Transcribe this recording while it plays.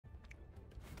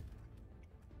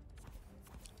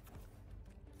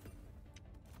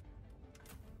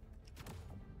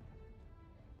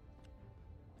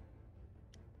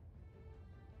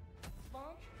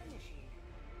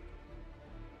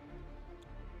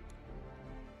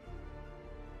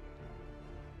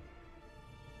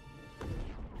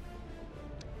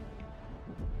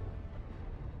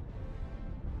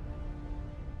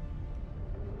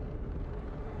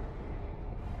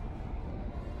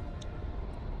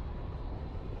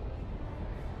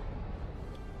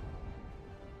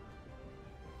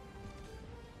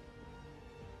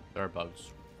There are bugs.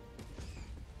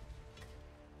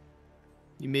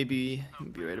 You may be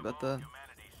right about that.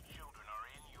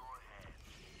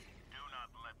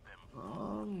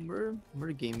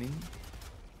 We're gaming.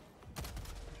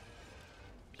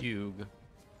 Fugue.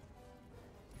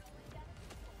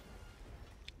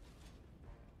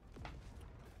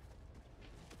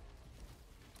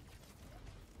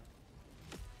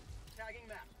 Tagging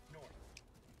map north.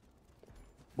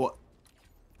 What?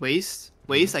 Waste?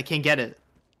 Waste? I can't get it.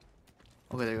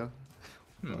 Okay, there you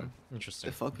go. Interesting.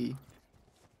 The fucky.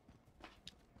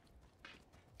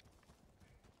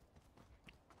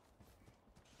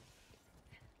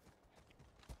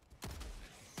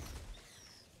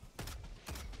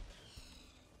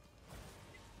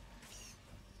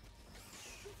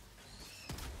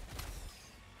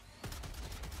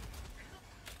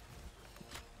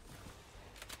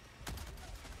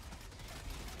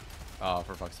 Oh,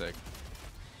 for fuck's sake.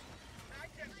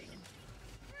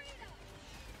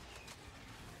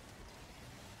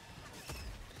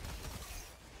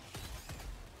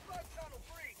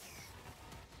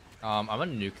 I'm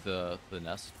gonna nuke the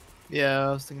nest. Yeah,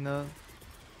 I was thinking that.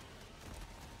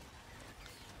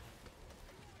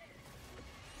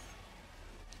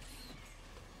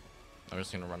 I'm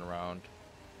just gonna run around.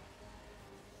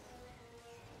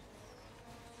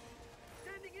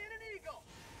 Sending in an eagle.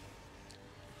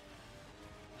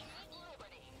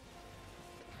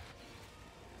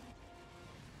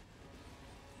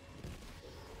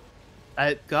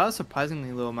 I got a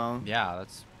surprisingly low amount. Yeah,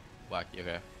 that's wacky.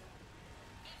 Okay.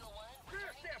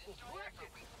 Rare sample collected.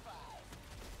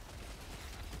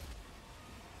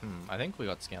 I think we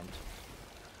got scammed.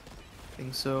 I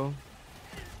think so.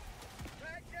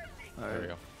 Bag's empty. There we Alright.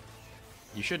 go.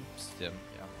 You should stim.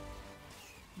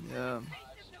 Yeah.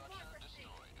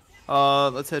 Yeah.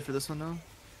 Let's head for this one now.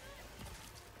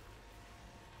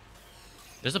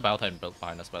 There's a Battle Titan built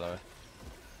behind us, by the way.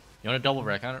 You want to double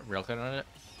rail cannon on it?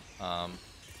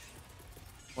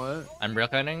 What? I'm rail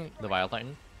cannoning the Battle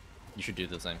Titan. You should do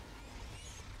the same.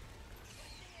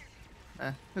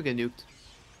 He'll get nuked.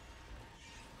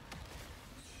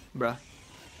 Bruh.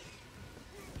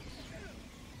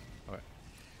 Okay.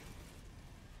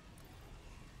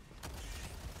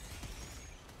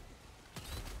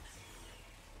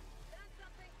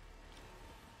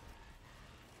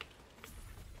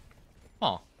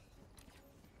 Huh.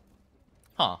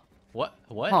 Huh. What?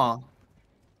 What? Huh.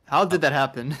 How did that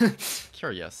happen?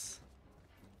 Curious.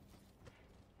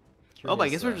 Oh, but I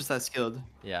guess we're Curious, just that skilled.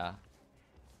 Yeah.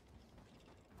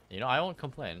 You know, I won't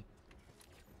complain.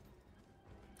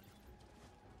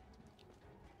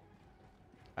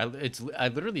 I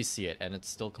literally see it and it's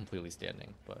still completely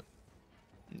standing, but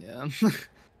Yeah.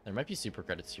 there might be super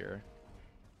credits here.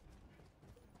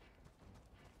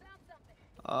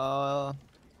 I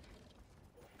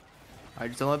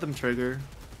just don't let them trigger.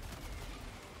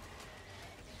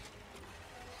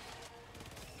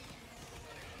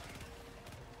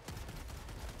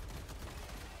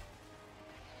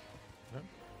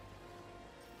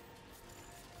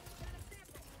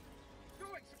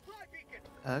 Doing supply beacon.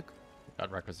 Heck.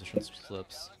 Got requisition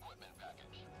slips.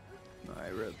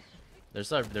 Alright, rip.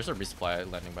 There's a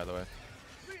resupply landing, by the way.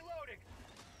 Reloading.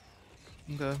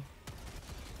 Okay.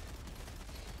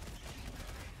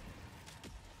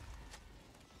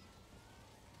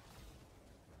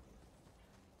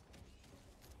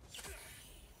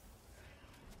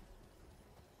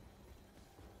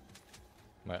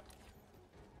 Wait.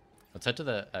 Let's head to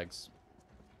the eggs.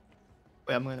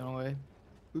 Wait, I'm going the wrong way.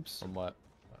 Oops. From what?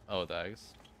 Oh, the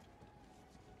eggs.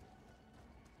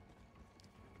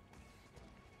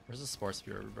 Where's the Spore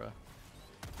Spear, bro?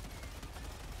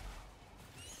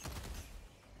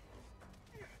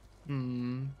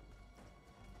 Hmm.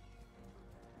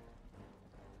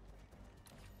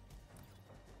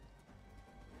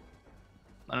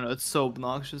 I don't know, it's so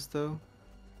obnoxious though.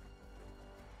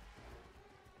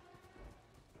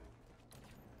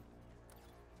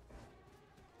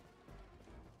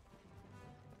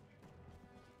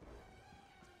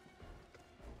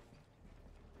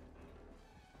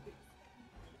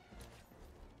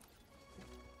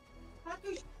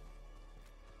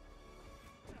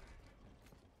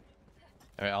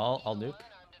 Alright, I'll nuke.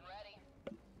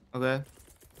 Okay.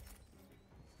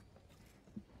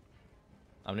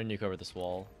 I'm gonna nuke over this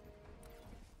wall.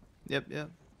 Yep, yep.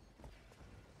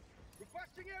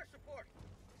 Requesting air support.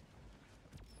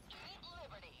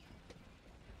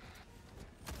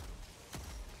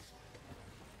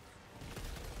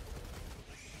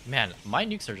 Man, my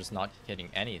nukes are just not hitting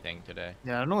anything today.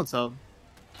 Yeah, I don't know what's up.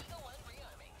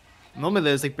 Normally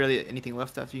there's like barely anything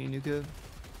left after you nuke it.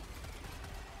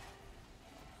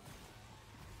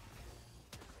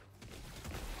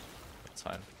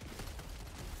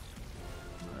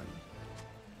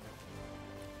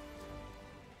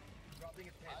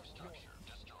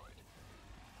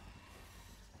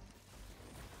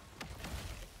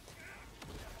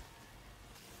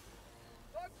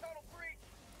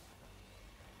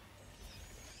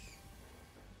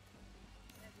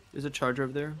 There's a charger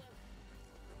over there.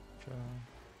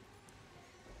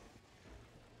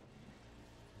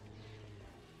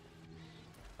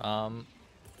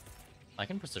 I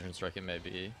can precision strike it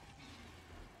maybe.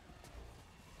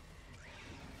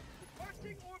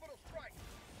 Requesting orbital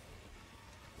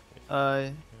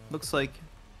strike. Looks like.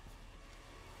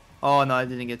 Oh no, I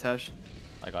didn't get touched.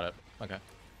 I got it. Okay.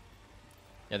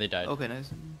 Yeah, they died. Okay, nice.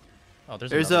 Oh,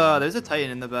 there's There's another one. there's a Titan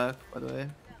in the back, by the way.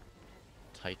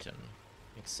 Titan.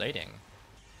 Exciting.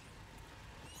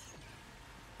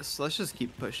 So let's just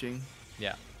keep pushing.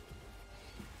 Yeah.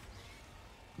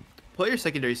 Pull your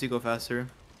secondary so you go faster.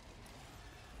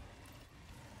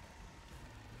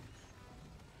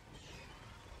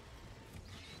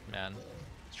 Man,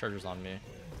 this charger's on me.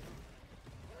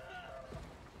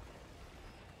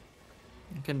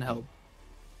 It can help.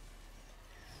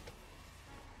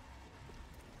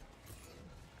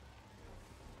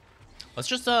 Let's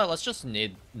just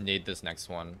nade this next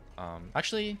one.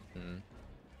 Actually,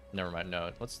 never mind.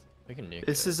 No, we can nuke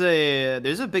This it. is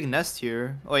there's a big nest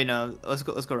here. Oh wait, no, let's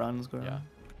go around. Let's go around. Yeah.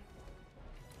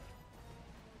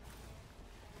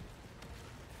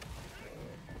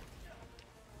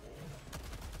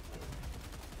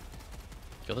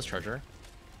 Kill this charger.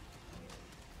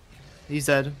 He's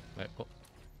dead. Wait, cool.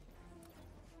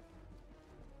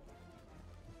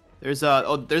 There's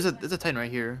there's a Titan right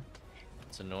here.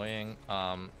 It's annoying.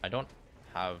 I don't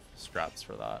have scraps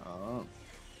for that.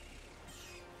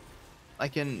 I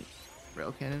can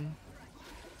rail cannon.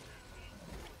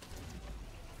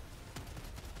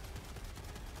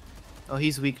 Oh,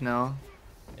 he's weak now.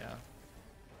 Yeah.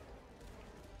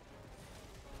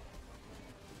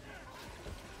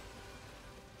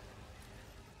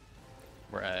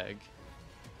 We're egg.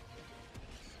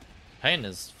 Pain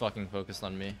is fucking focused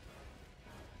on me.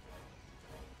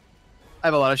 I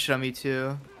have a lot of shit on me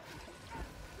too.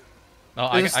 Oh,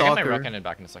 I There's a get my stalker. rock cannon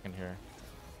back in a second here.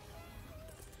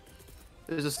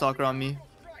 There's a stalker on me.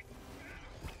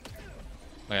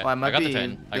 Okay, Oh, I might got be the in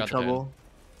Titan. I big got trouble.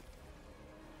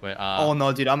 the Titan. Wait, Oh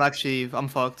no, dude, I'm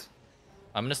fucked.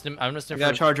 I'm gonna stim I got a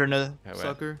for... charger in a Okay, wait.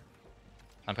 stalker.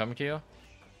 I'm coming to you.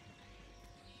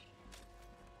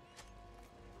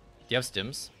 Do you have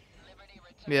stims?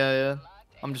 Yeah.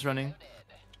 I'm just running.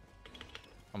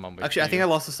 I'm on way Actually, to I think you. I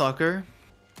lost the stalker.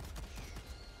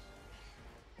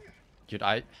 Dude,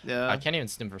 I Yeah. can't even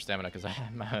stim for stamina because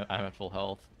I'm at full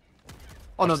health.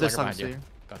 Oh no, There's a there's stalker stalkers behind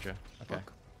here. you. Gotcha.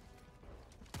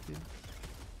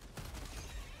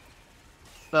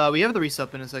 Okay. We have the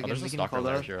resup in a Oh, second. there's We a can stalker call that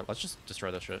layer up. here. Let's just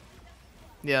destroy this shit.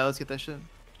 Yeah, let's get that shit.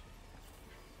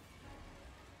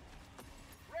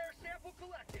 Rare sample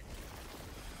collected.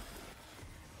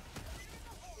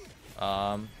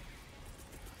 I'm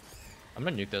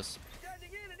gonna nuke this. Sending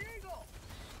in an eagle.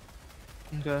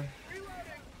 Okay. Reloading.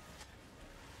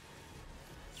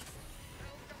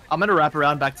 I'm gonna wrap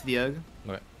around back to the egg.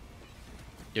 Okay.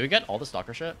 Did we get all the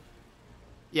stalker shit?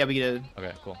 Yeah, we did.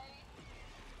 Okay, cool.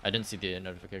 I didn't see the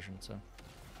notification, so.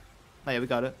 Oh yeah, we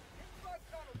got it. Bugs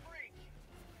on a breach.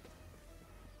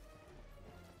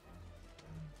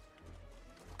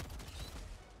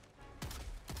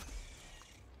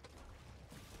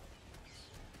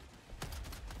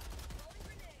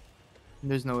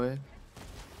 There's no way.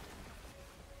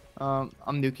 I'm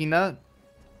nuking that.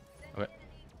 Okay.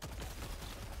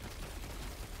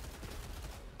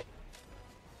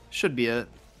 Should be it.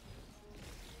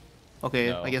 Okay,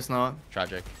 No. I guess not.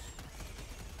 Tragic.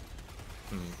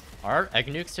 Our egg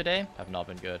nukes today have not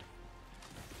been good.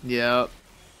 Yeah.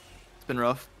 It's been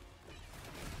rough.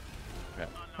 Okay.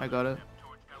 I got it.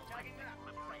 Tagging that.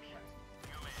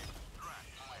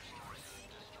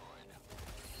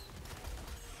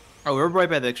 Oh, we're right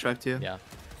by the extract too. Yeah.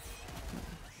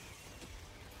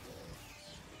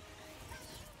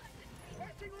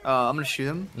 I'm gonna shoot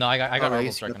him. No, I got Oh, I rebel guess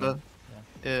you striking got him.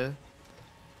 that. Yeah. Yeah.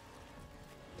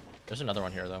 There's another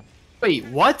one here though. Wait,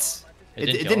 what? It It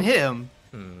didn't didn't kill hit him.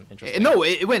 Interesting. No,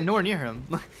 it went nowhere near him.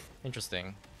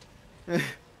 Interesting.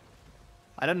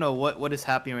 I don't know what is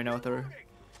happening right now with our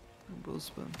bow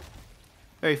spin.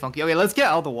 Very funky. Okay, let's get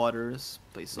out of the waters.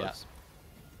 Place Yeah. sucks.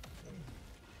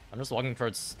 I'm just walking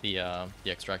towards the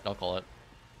extract. I'll call it.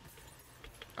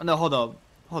 Oh, no, hold up.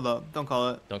 Don't call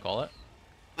it. Don't call it.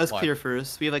 Let's Why? clear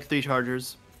first. We have like 3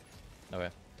 chargers. Okay.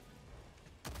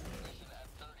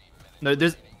 No,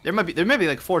 there might be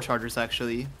like 4 chargers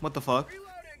actually. What the fuck? Reloading.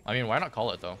 I mean, why not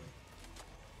call it though?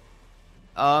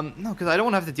 No, because I don't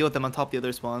want to have to deal with them on top of the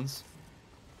other spawns.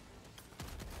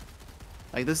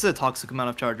 Like this is a toxic amount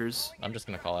of chargers. I'm just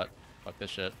gonna call it. Fuck this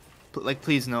shit. Like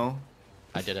please no,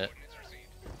 I did it.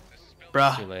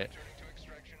 bruh. Too late.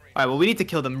 All right, well we need to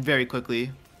kill them very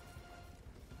quickly.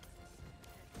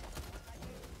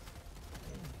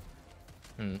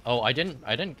 Oh, I didn't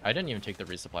even take the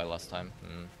resupply last time.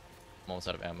 I'm almost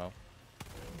out of ammo.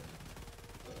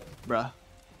 Bruh.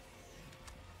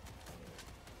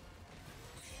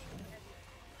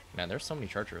 Man, there's so many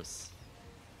chargers.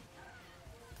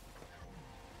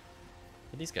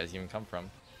 Where did these guys even come from?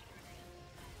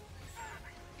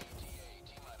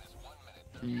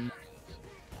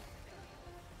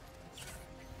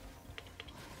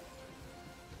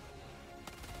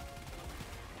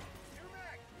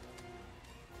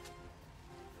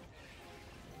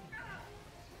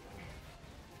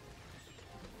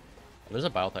 There's a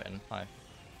Bile Titan. Hi.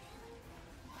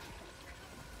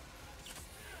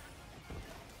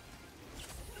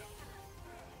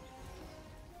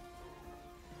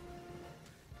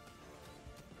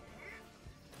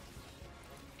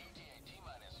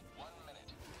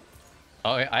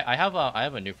 Oh, I have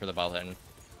a nuke for the Bile Titan.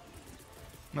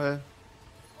 Okay.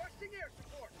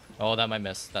 Oh, that might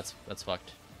miss. That's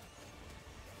fucked.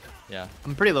 Yeah.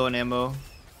 I'm pretty low on ammo.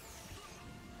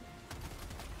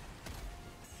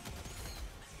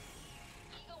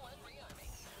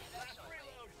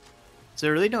 Is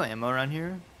there really no ammo around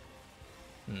here?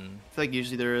 I feel like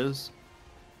usually there is.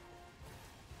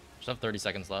 Just have 30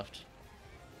 seconds left.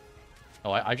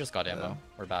 Oh, I just got ammo. Yeah.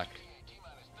 We're back.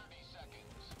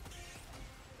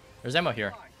 There's ammo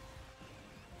here.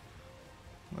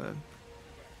 What?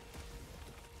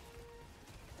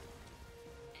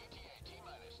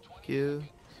 Q.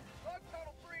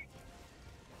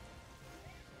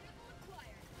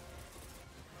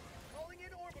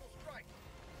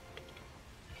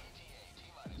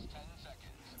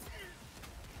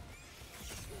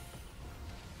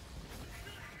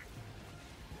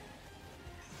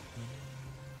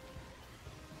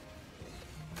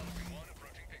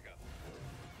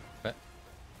 Okay.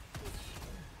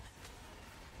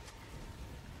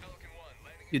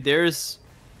 Dude, there's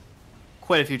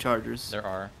quite a few chargers. There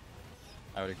are.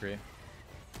 I would agree.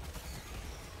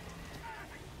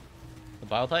 The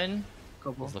Bile Titan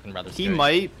Couple. is looking rather He scary.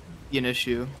 might be an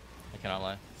issue. I cannot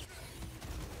lie.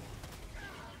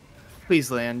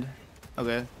 Please land.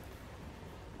 Okay.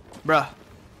 Bruh.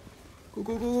 Go,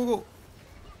 go, go, go, go.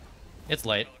 It's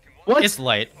late. What? It's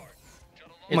late. Oh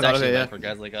It's my God, actually okay, late yeah. for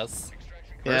guys like us.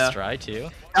 Yeah. First try too.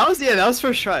 That was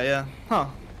first try, yeah. Huh.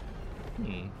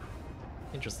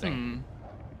 Interesting.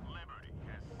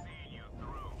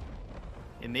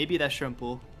 Yeah, maybe that shrimp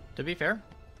pool. To be fair,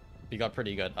 we got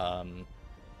pretty good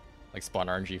like spawn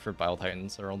RNG for Bile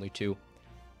Titans. There are only 2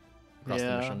 across the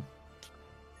Yeah. mission.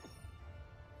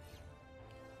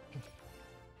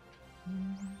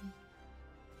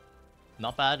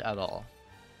 Not bad at all.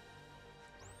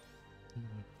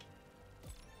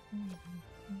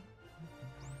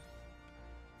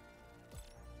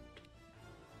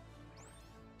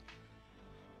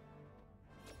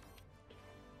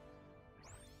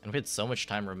 And we had so much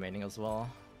time remaining as well.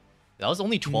 That was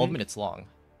only 12 minutes long.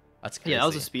 That's crazy. Yeah, that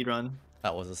was a speed run.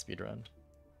 That was a speedrun.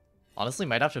 Honestly,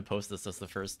 might have to post this as the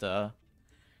first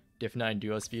Div 9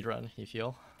 duo speedrun, you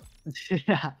feel?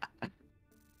 Yeah.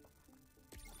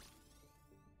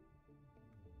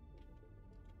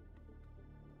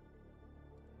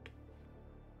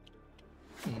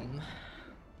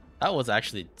 That was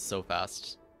actually so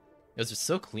fast. It was just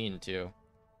so clean too.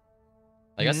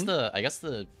 I guess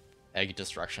the egg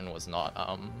destruction was not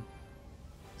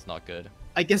it's not good.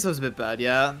 I guess it was a bit bad,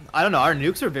 yeah. I don't know, our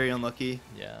nukes are very unlucky.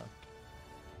 Yeah.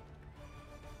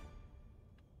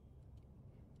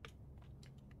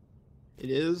 It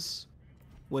is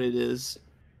what it is.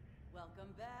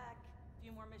 Welcome back. A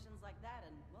few more missions like that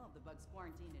and we'll have the bugs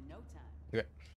quarantined in no time. Okay.